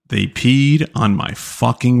They peed on my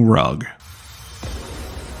fucking rug.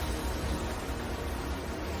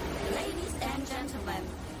 Ladies and gentlemen,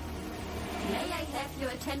 may I have your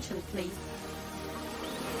attention, please?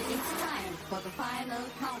 It's time for the final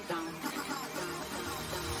countdown.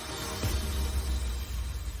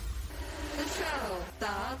 The show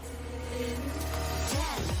starts in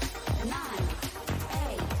 10, 9, 8,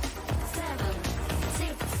 7,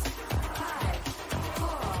 6, 5,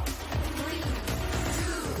 4, 3, 2,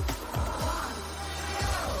 1, go!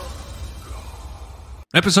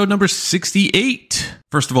 Episode number 68.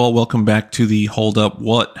 First of all, welcome back to the Hold Up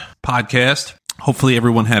What podcast. Hopefully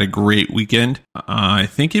everyone had a great weekend. I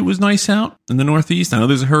think it was nice out in the Northeast. I know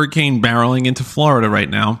there's a hurricane barreling into Florida right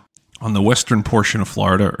now, on the western portion of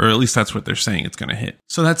Florida, or at least that's what they're saying it's going to hit.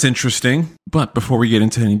 So that's interesting. But before we get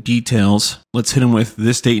into any details, let's hit them with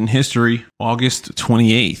this date in history, August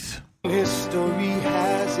 28th. History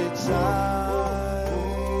has its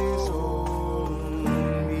eyes on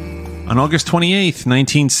me. On August 28th,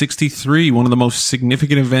 1963, one of the most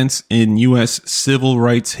significant events in U.S. civil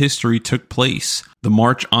rights history took place. The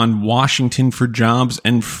March on Washington for Jobs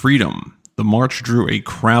and Freedom. The march drew a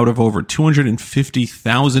crowd of over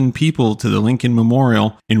 250,000 people to the Lincoln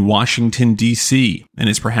Memorial in Washington, D.C., and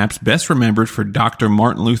is perhaps best remembered for Dr.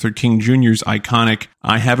 Martin Luther King Jr.'s iconic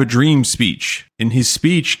 "I Have a Dream" speech. In his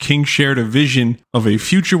speech, King shared a vision of a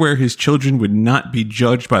future where his children would not be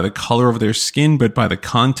judged by the color of their skin, but by the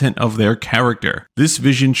content of their character. This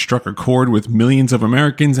vision struck a chord with millions of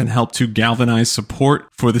Americans and helped to galvanize support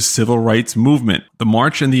for the civil rights movement. The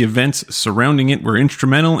march and the events surrounding it were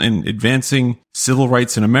instrumental in advancing civil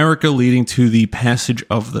rights in America, leading to the passage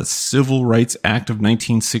of the Civil Rights Act of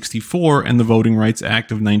 1964 and the Voting Rights Act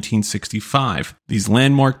of 1965. These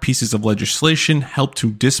landmark pieces of legislation helped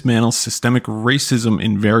to dismantle systemic racism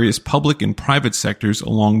in various public and private sectors,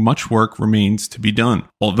 although much work remains to be done.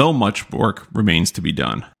 The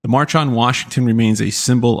March on Washington remains a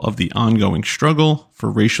symbol of the ongoing struggle for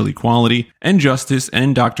racial equality and justice,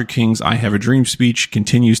 and Dr. King's "I Have a Dream" speech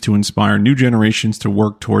continues to inspire new generations to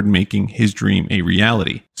work toward making his dream a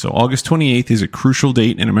reality. So August 28th is a crucial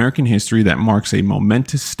date in American history that marks a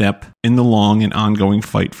momentous step in the long and ongoing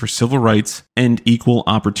fight for civil rights and equal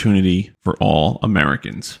opportunity for all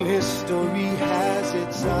Americans. History has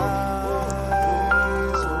its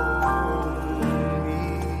eyes on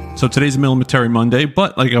me. So today's Military Monday,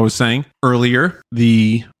 but like I was saying earlier,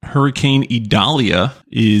 the Hurricane Idalia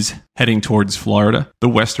is heading towards Florida, the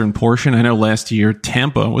western portion. I know last year,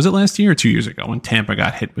 Tampa, was it last year or 2 years ago when Tampa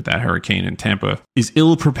got hit with that hurricane? And Tampa is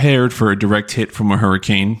ill prepared for a direct hit from a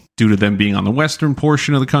hurricane due to them being on the western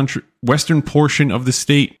portion of the country, western portion of the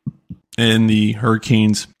state, and the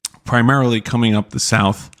hurricanes primarily coming up the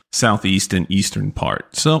southeast and eastern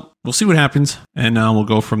part. So we'll see what happens, and we'll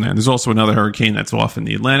go from there. There's also another hurricane that's off in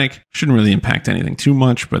the Atlantic. Shouldn't really impact anything too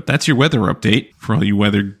much, but that's your weather update for all you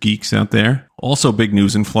weather geeks out there. Also big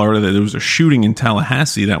news in Florida that there was a shooting in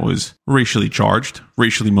Tallahassee that was racially charged,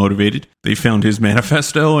 racially motivated. They found his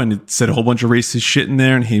manifesto, and it said a whole bunch of racist shit in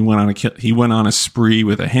there, and he went on a spree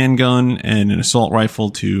with a handgun and an assault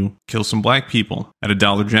rifle to kill some black people at a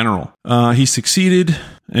Dollar General. He succeeded,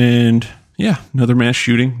 and yeah, another mass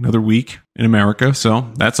shooting, another week in America,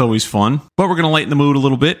 so that's always fun. But we're going to lighten the mood a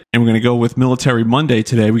little bit, and we're going to go with Military Monday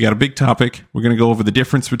today. We got a big topic. We're going to go over the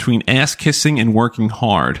difference between ass kissing and working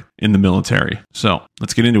hard in the military. So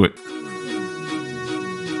let's get into it.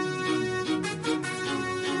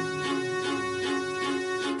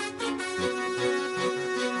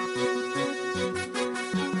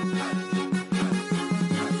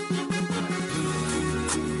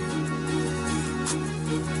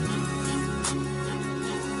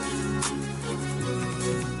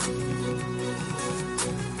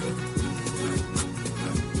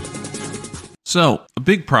 So, a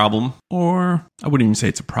big problem, or I wouldn't even say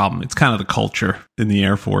it's a problem, it's kind of the culture in the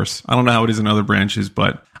Air Force. I don't know how it is in other branches,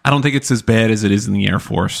 but I don't think it's as bad as it is in the Air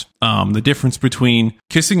Force. The difference between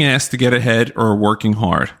kissing ass to get ahead or working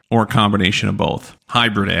hard, or a combination of both.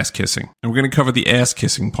 Hybrid ass kissing. And we're going to cover the ass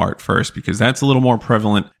kissing part first, because that's a little more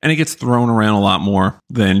prevalent, and it gets thrown around a lot more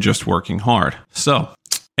than just working hard. So,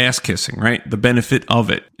 ass kissing, right? The benefit of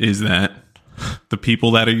it is that the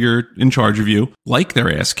people that are in charge of you like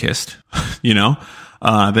their ass kissed, you know.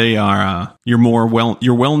 You're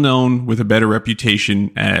well known with a better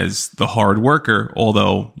reputation as the hard worker,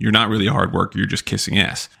 although you're not really a hard worker, you're just kissing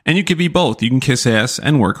ass. And you could be both. You can kiss ass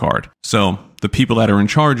and work hard. So the people that are in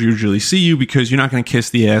charge usually see you because you're not going to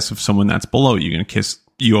kiss the ass of someone that's below you.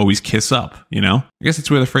 You always kiss up, you know? I guess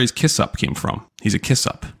that's where the phrase kiss up came from. He's a kiss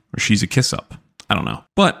up, or she's a kiss up. I don't know.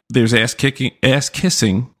 But there's ass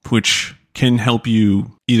kissing, which can help you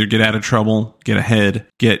either get out of trouble, get ahead,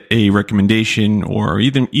 get a recommendation, or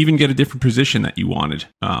even get a different position that you wanted,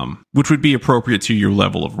 which would be appropriate to your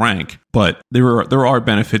level of rank. But there are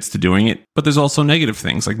benefits to doing it, but there's also negative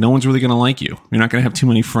things, like no one's really going to like you. You're not going to have too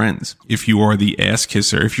many friends if you are the ass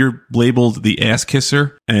kisser. If you're labeled the ass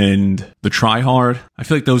kisser and the try hard, I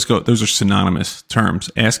feel like those are synonymous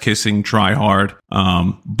terms. Ass kissing, try hard,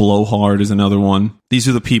 blow hard is another one. These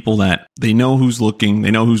are the people that they know who's looking,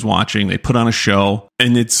 they know who's watching, they put on a show,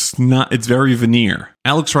 and it's very veneer.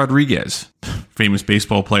 Alex Rodriguez, famous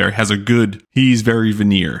baseball player, he's very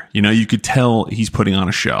veneer. You could tell he's putting on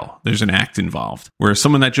a show. There's an act involved. Whereas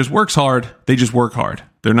someone that just works hard, they just work hard.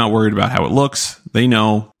 They're not worried about how it looks. They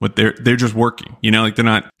know what they're just working. Like they're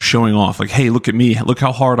not showing off like, hey, look at me. Look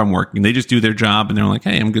how hard I'm working. They just do their job and they're like,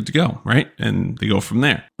 hey, I'm good to go. Right. And they go from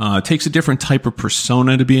there. It takes a different type of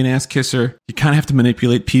persona to be an ass kisser. You kind of have to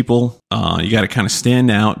manipulate people. You got to kind of stand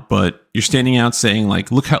out, but you're standing out saying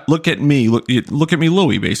like, look at me, look at me,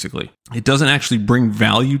 Louie, basically. It doesn't actually bring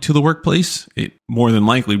value to the workplace. It more than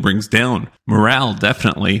likely brings down morale,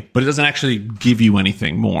 definitely, but it doesn't actually give you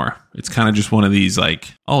anything more. It's kind of just one of these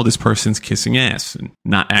like, oh, this person's kissing ass and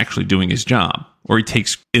not actually doing his job. Or he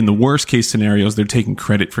takes, in the worst case scenarios, they're taking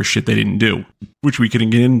credit for shit they didn't do, which we can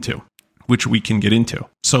get into.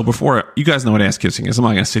 So before, you guys know what ass kissing is. I'm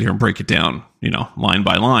not going to sit here and break it down, line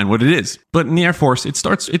by line, what it is. But in the Air Force, it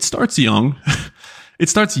starts young. It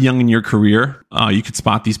starts young in your career. You could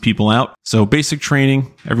spot these people out. So basic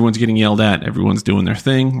training, everyone's getting yelled at. Everyone's doing their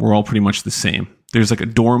thing. We're all pretty much the same. There's like a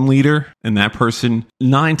dorm leader, and that person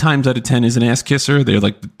 9 times out of 10 is an ass kisser. They're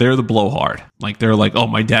the blowhard. Like they're like, oh,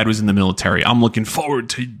 my dad was in the military. I'm looking forward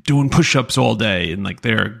to doing push-ups all day, and like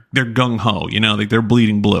they're gung ho, like they're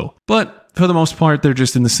bleeding blue. But for the most part, they're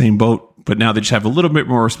just in the same boat. But now they just have a little bit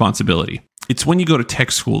more responsibility. It's when you go to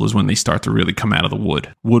tech school is when they start to really come out of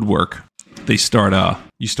the woodwork. They start,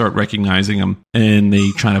 you start recognizing them, and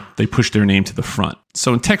they push their name to the front.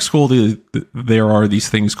 So in tech school, there are these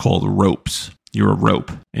things called ropes. You're a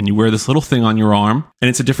rope, and you wear this little thing on your arm, and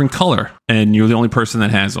it's a different color, and you're the only person that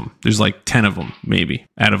has them. There's like 10 of them, maybe,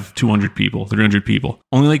 out of 200 people, 300 people.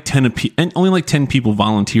 Only like 10 people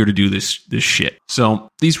volunteer to do this shit. So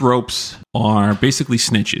these ropes are basically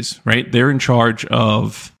snitches, right? They're in charge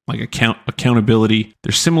of like accountability.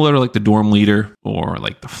 They're similar to like the dorm leader or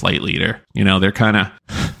like the flight leader. They're kind of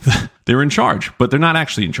they're in charge, but they're not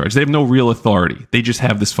actually in charge. They have no real authority. They just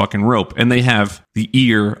have this fucking rope, and they have the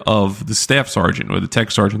ear of the staff sergeant or the tech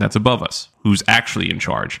sergeant that's above us, who's actually in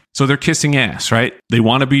charge. So they're kissing ass, right? They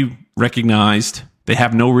want to be recognized. They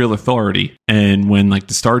have no real authority. And when like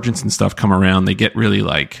the sergeants and stuff come around, they get really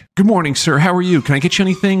like, good morning, sir. How are you? Can I get you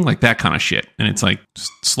anything? Like that kind of shit. And it's like,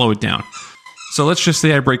 just slow it down. So let's just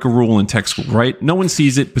say I break a rule in tech school, right? No one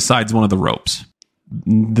sees it besides one of the ropes.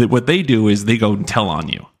 What they do is they go and tell on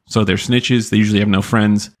you. So they're snitches. They usually have no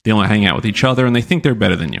friends. They only hang out with each other, and they think they're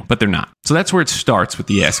better than you, but they're not. So that's where it starts with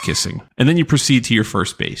the ass kissing. And then you proceed to your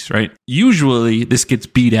first base, right? Usually this gets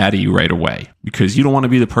beat out of you right away because you don't want to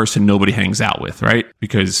be the person nobody hangs out with, right?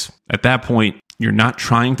 Because at that point, you're not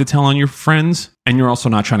trying to tell on your friends, and you're also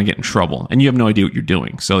not trying to get in trouble, and you have no idea what you're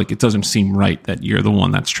doing. So like, it doesn't seem right that you're the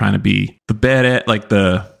one that's trying to be the bad,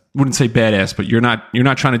 wouldn't say badass, but you're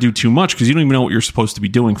not trying to do too much because you don't even know what you're supposed to be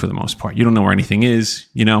doing for the most part. You don't know where anything is,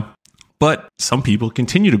 But some people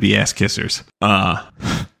continue to be ass kissers.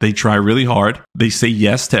 They try really hard. They say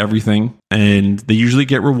yes to everything, and they usually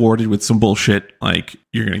get rewarded with some bullshit like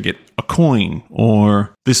you're going to get a coin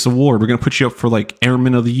or this award. We're going to put you up for like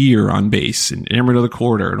Airman of the Year on base and Airman of the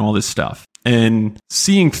Quarter and all this stuff. And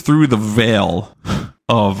seeing through the veil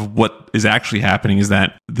of what is actually happening is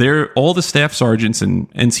that all the staff sergeants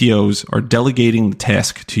and NCOs are delegating the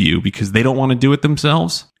task to you because they don't want to do it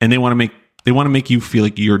themselves, and they want to make you feel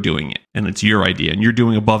like you're doing it and it's your idea and you're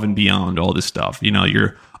doing above and beyond all this stuff.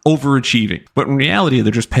 You're overachieving, but in reality,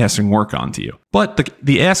 they're just passing work on to you. But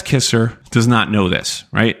the ass kisser does not know this,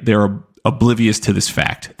 right? They're oblivious to this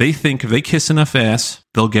fact. They think if they kiss enough ass,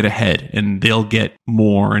 they'll get ahead and they'll get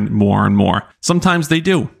more and more and more. Sometimes they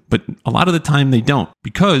do, but a lot of the time they don't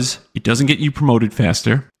because it doesn't get you promoted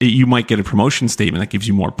faster. You might get a promotion statement that gives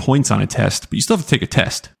you more points on a test, but you still have to take a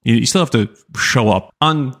test. You still have to show up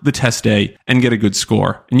on the test day and get a good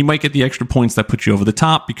score. And you might get the extra points that put you over the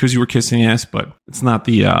top because you were kissing ass, but it's not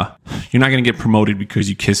you're not going to get promoted because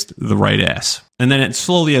you kissed the right ass. And then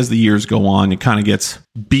slowly as the years go on, it kind of gets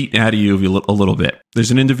beat out of you a little bit.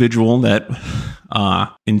 There's an individual that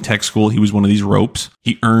in tech school, he was one of these ropes.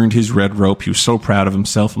 He earned his red rope. He was so proud of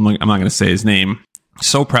himself. I'm not going to say his name.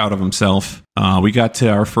 So proud of himself. We got to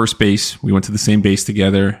our first base. We went to the same base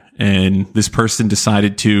together, and this person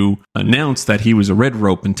decided to announce that he was a red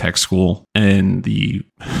rope in tech school, and the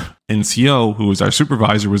NCO, who was our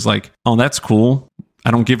supervisor, was like, oh, that's cool. I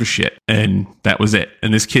don't give a shit. And that was it.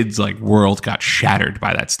 And this kid's like world got shattered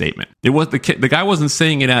by that statement. It was the guy wasn't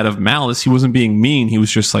saying it out of malice. He wasn't being mean. He was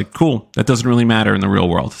just like, cool, that doesn't really matter in the real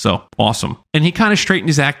world. So awesome. And he kind of straightened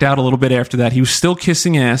his act out a little bit after that. He was still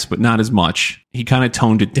kissing ass, but not as much. He kind of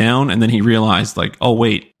toned it down, and then he realized like, oh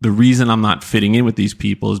wait, the reason I'm not fitting in with these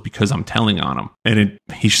people is because I'm telling on them. And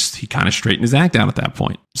he kind of straightened his act out at that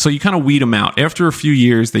point. So you kind of weed them out. After a few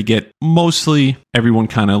years, they get mostly everyone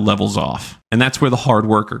kind of levels off. And that's where the hard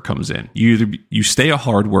worker comes in. You stay a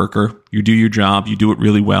hard worker, you do your job, you do it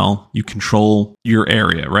really well, you control your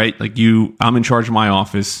area, right? Like I'm in charge of my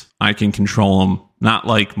office, I can control them. Not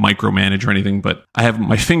like micromanage or anything, but I have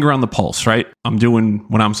my finger on the pulse, right? I'm doing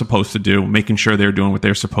what I'm supposed to do, making sure they're doing what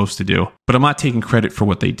they're supposed to do, but I'm not taking credit for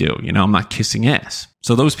what they do. I'm not kissing ass.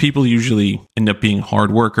 So those people usually end up being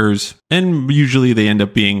hard workers, and usually they end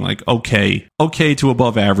up being like okay to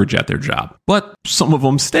above average at their job. But some of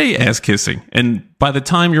them stay ass kissing. And by the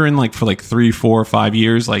time you're in like for like 3, 4, 5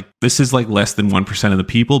 years, like this is like less than 1% of the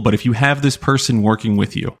people. But if you have this person working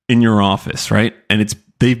with you in your office, right? And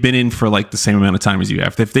they've been in for like the same amount of time as you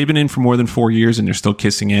have. If they've been in for more than 4 years and they're still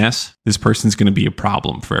kissing ass, this person's going to be a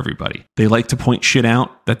problem for everybody. They like to point shit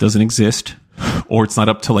out that doesn't exist, or it's not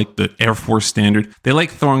up to like the Air Force standard. They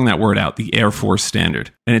like throwing that word out, the Air Force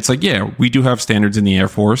standard. And it's like, yeah, we do have standards in the Air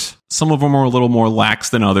Force. Some of them are a little more lax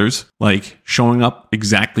than others, like showing up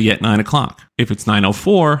exactly at 9 o'clock. If it's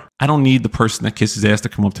 9:04, I don't need the person that kisses ass to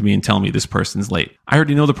come up to me and tell me this person's late. I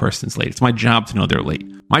already know the person's late. It's my job to know they're late.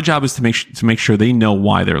 My job is to make sure they know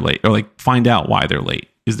why they're late, or like find out why they're late.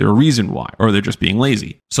 Is there a reason why? Or they're just being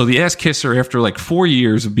lazy? So the ass kisser, after like 4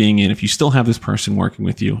 years of being in, if you still have this person working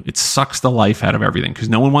with you, it sucks the life out of everything because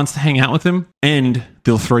no one wants to hang out with him, and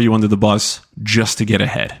they'll throw you under the bus just to get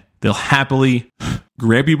ahead. They'll happily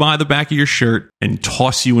grab you by the back of your shirt and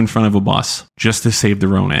toss you in front of a bus just to save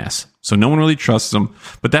their own ass. So no one really trusts them.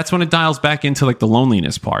 But that's when it dials back into like the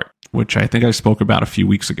loneliness part, which I think I spoke about a few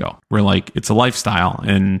weeks ago, where like it's a lifestyle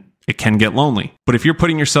and it can get lonely. But if you're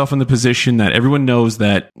putting yourself in the position that everyone knows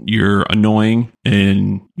that you're annoying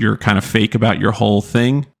and you're kind of fake about your whole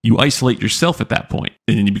thing, you isolate yourself at that point.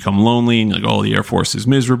 And then you become lonely and you're like, oh, the Air Force is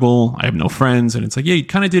miserable. I have no friends. And it's like, yeah, you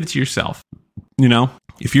kind of did it to yourself.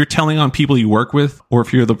 If you're telling on people you work with, or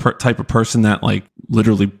if you're the type of person that like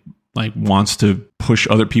literally like wants to push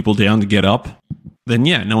other people down to get up, then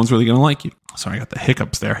yeah, no one's really going to like you. Sorry, I got the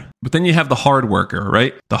hiccups there. But then you have the hard worker,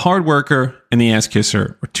 right? The hard worker and the ass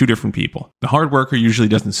kisser are two different people. The hard worker usually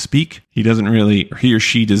doesn't speak. He or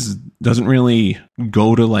she doesn't really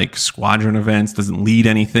go to like squadron events, doesn't lead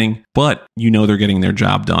anything, but they're getting their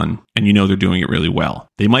job done and they're doing it really well.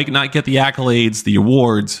 They might not get the accolades, the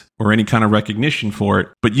awards, or any kind of recognition for it,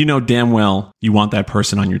 but damn well you want that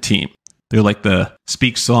person on your team. They're like the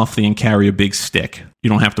speak softly and carry a big stick. You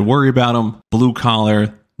don't have to worry about them. Blue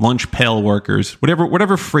collar, lunch pail workers,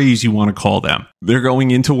 whatever phrase you want to call them. They're going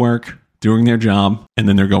into work, doing their job, and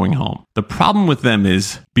then they're going home. The problem with them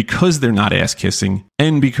is because they're not ass kissing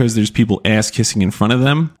and because there's people ass kissing in front of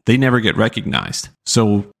them, they never get recognized.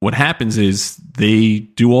 So what happens is they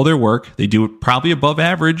do all their work. They do it probably above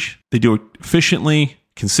average. They do it efficiently,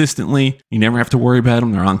 consistently. You never have to worry about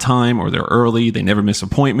them. They're on time or they're early. They never miss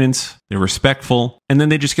appointments. They're respectful. And then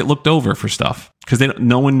they just get looked over for stuff because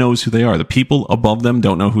no one knows who they are. The people above them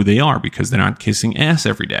don't know who they are because they're not kissing ass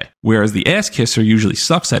every day. Whereas the ass kisser usually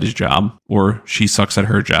sucks at his job, or she sucks at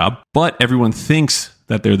her job, but everyone thinks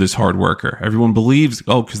that they're this hard worker. Everyone believes,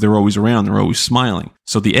 because they're always around, they're always smiling.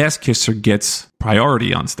 So the ass kisser gets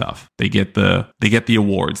priority on stuff. They get the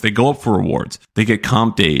awards. They go up for awards. They get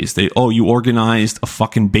comp days. You organized a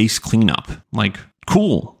fucking base cleanup. Like,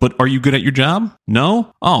 cool. But are you good at your job?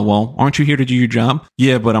 No? Oh, well, aren't you here to do your job?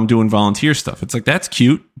 Yeah, but I'm doing volunteer stuff. It's like, that's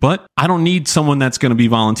cute, but I don't need someone that's going to be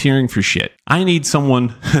volunteering for shit. I need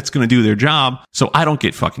someone that's going to do their job so I don't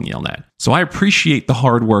get fucking yelled at. So I appreciate the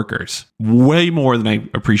hard workers way more than I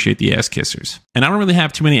appreciate the ass kissers. And I don't really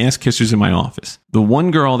have too many ass kissers in my office. The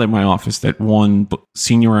one girl at my office that won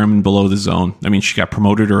senior airman below the zone, she got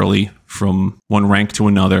promoted early from one rank to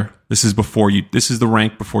another. This is the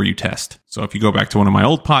rank before you test. So if you go back to one of my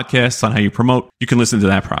old podcasts on how you promote, you can listen to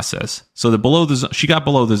that process. So she got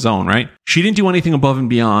below the zone, right? She didn't do anything above and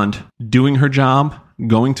beyond doing her job,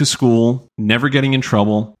 going to school, never getting in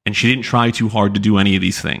trouble, and she didn't try too hard to do any of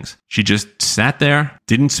these things. She just sat there,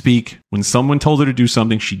 didn't speak. When someone told her to do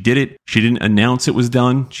something, she did it. She didn't announce it was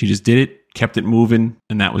done. She just did it. kept it moving,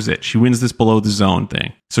 and that was it. She wins this below the zone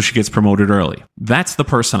thing, so she gets promoted early. That's the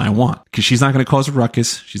person I want, because she's not going to cause a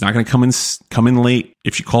ruckus. She's not going to come in late.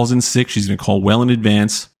 If she calls in sick, she's going to call well in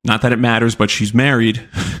advance. Not that it matters, but she's married.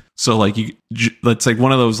 So like, it's like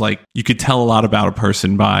one of those, like, you could tell a lot about a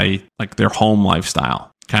person by like their home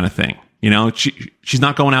lifestyle kind of thing. You know, she's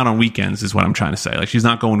not going out on weekends is what I'm trying to say. Like, she's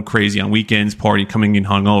not going crazy on weekends, partying, coming in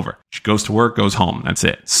hungover. She goes to work, goes home. That's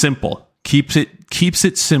it. Simple. Keeps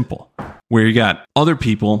it simple. Where you got other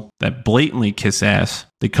people that blatantly kiss ass.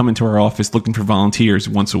 They come into our office looking for volunteers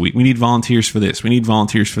once a week. We need volunteers for this. We need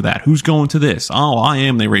volunteers for that. Who's going to this? Oh, I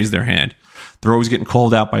am. They raise their hand. They're always getting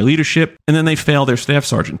called out by leadership, and then they fail their staff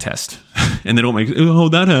sergeant test. And they don't make, oh,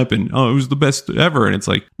 that happened. Oh, it was the best ever. And it's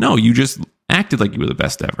like, no, you just acted like you were the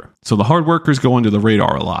best ever. So the hard workers go under the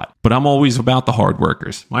radar a lot, but I'm always about the hard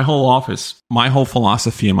workers. My whole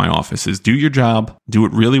philosophy in my office is do your job, do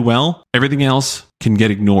it really well. Everything else can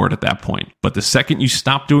get ignored at that point. But the second you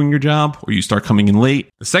stop doing your job or you start coming in late,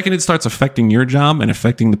 the second it starts affecting your job and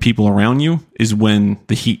affecting the people around you is when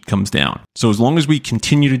the heat comes down. So as long as we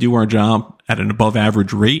continue to do our job at an above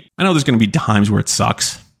average rate, I know there's going to be times where it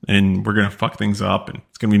sucks and we're going to fuck things up and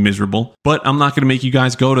it's going to be miserable, but I'm not going to make you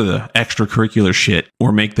guys go to the extracurricular shit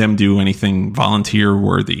or make them do anything volunteer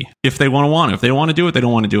worthy. If they want to. If they want to do it, they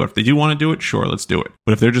don't want to do it. If they do want to do it, sure, let's do it.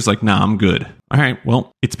 But if they're just like, nah, I'm good. All right,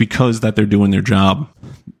 well, it's because that they're doing their job.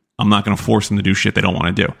 I'm not going to force them to do shit they don't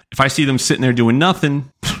want to do. If I see them sitting there doing nothing,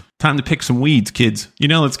 time to pick some weeds, kids. You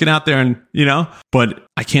know, let's get out there and, you know, but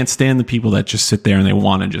I can't stand the people that just sit there and they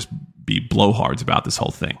want to just be blowhards about this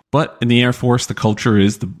whole thing. But in the Air Force, the culture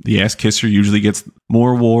is the ass kisser usually gets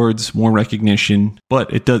more awards, more recognition,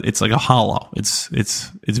 but it's like a hollow. It's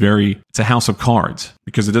a house of cards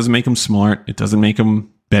because it doesn't make them smart. It doesn't make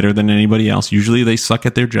them better than anybody else. Usually they suck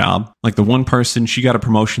at their job. Like the one person, she got a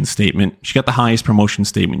promotion statement. She got the highest promotion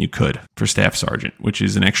statement you could for staff sergeant, which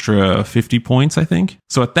is an extra 50 points, I think.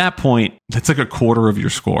 So at that point, that's like a quarter of your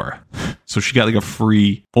score. So she got like a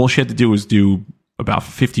free, all she had to do was do about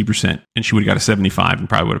 50% and she would have got a 75 and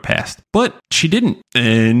probably would have passed. But she didn't.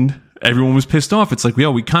 And everyone was pissed off. It's like,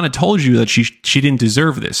 yo, we kind of told you that she didn't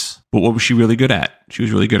deserve this. But what was she really good at? She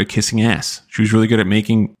was really good at kissing ass. She was really good at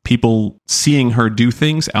making people seeing her do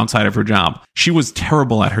things outside of her job. She was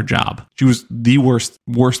terrible at her job. She was the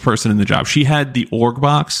worst person in the job. She had the org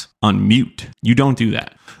box on mute. You don't do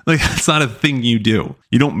that. Like, that's not a thing you do.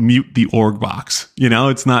 You don't mute the org box. You know,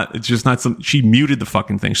 it's just not some, she muted the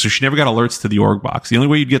fucking thing. So she never got alerts to the org box. The only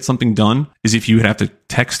way you'd get something done is if you would have to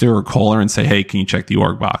text her or call her and say, hey, can you check the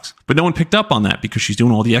org box? But no one picked up on that because she's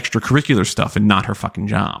doing all the extracurricular stuff and not her fucking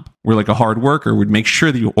job. Where like a hard worker would make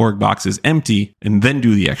sure the org box is empty and then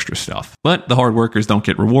do the extra stuff. But the hard workers don't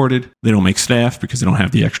get rewarded. They don't make staff because they don't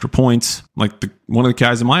have the extra points. Like one of the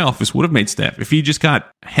guys in my office would have made staff. If he just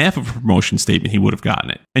got half of a promotion statement, he would have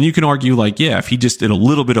gotten it. And you can argue like, yeah, if he just did a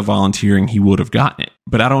little bit of volunteering, he would have gotten it.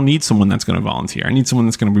 But I don't need someone that's going to volunteer. I need someone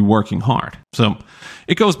that's going to be working hard. So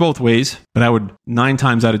it goes both ways, but I would 9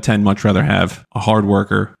 times out of 10 much rather have a hard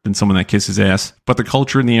worker than someone that kisses ass. But the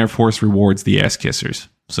culture in the Air Force rewards the ass kissers.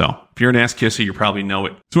 So if you're an ass kisser, you probably know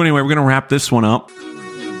it. So anyway, we're going to wrap this one up.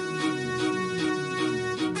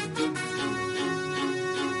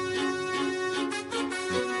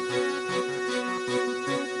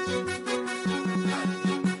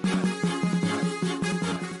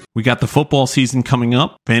 We got the football season coming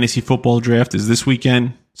up. Fantasy football draft is this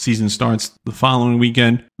weekend. Season starts the following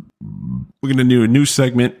weekend. We're going to do a new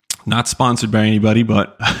segment, not sponsored by anybody,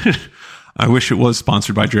 but I wish it was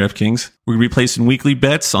sponsored by DraftKings. We're going to be placing weekly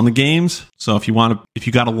bets on the games. So if you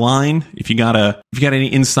got a line, if you got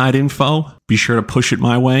any inside info, be sure to push it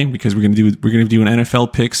my way because we're going to do an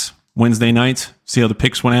NFL picks Wednesday nights, see how the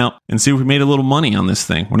picks went out, and see if we made a little money on this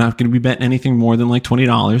thing. We're not going to be betting anything more than like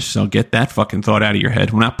 $20, so get that fucking thought out of your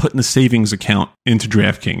head. We're not putting the savings account into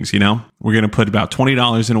DraftKings, you know? We're going to put about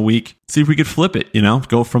 $20 in a week, see if we could flip it, you know?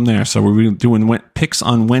 Go from there. So we're doing picks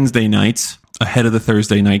on Wednesday nights ahead of the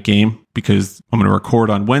Thursday night game because I'm going to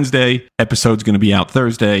record on Wednesday. Episode's going to be out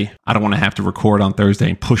Thursday. I don't want to have to record on Thursday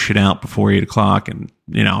and push it out before 8 o'clock. And,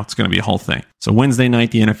 you know, it's going to be a whole thing. So Wednesday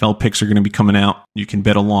night, the NFL picks are going to be coming out. You can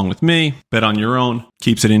bet along with me, bet on your own,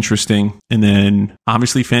 keeps it interesting. And then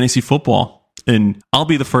obviously fantasy football. And I'll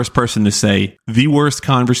be the first person to say the worst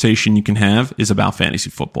conversation you can have is about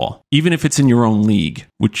fantasy football, even if it's in your own league,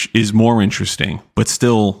 which is more interesting, but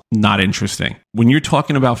still not interesting. When you're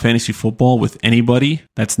talking about fantasy football with anybody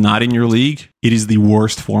that's not in your league, it is the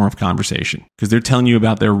worst form of conversation because they're telling you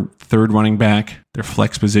about their third running back, their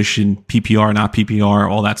flex position, PPR, not PPR,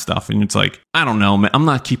 all that stuff. And it's like, I don't know, man, I'm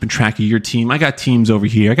not keeping track of your team. I got teams over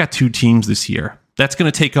here. I got 2 teams this year. that's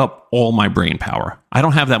going to take up all my brain power. I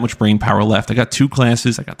don't have that much brain power left. I got 2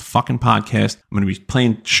 classes. I got the fucking podcast. I'm going to be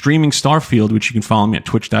streaming Starfield, which you can follow me at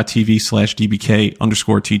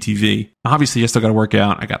twitch.tv/DBK_TTV. Obviously, I still got to work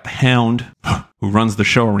out. I got the Hound who runs the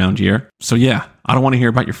show around here. So yeah, I don't want to hear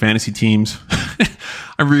about your fantasy teams.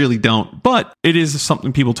 I really don't, but it is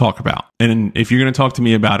something people talk about. And if you're going to talk to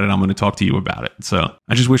me about it, I'm going to talk to you about it. So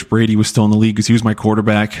I just wish Brady was still in the league because he was my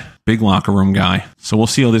quarterback, big locker room guy. So we'll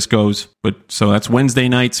see how this goes. But so that's Wednesday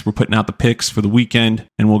nights. We're putting out the picks for the weekend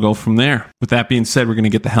and we'll go from there. With that being said, we're going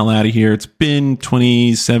to get the hell out of here. It's been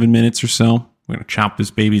 27 minutes or so. We're going to chop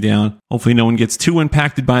this baby down. Hopefully no one gets too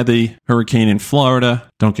impacted by the hurricane in Florida.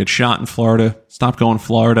 Don't get shot in Florida. Stop going to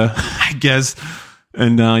Florida, I guess.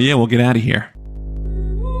 And yeah, we'll get out of here.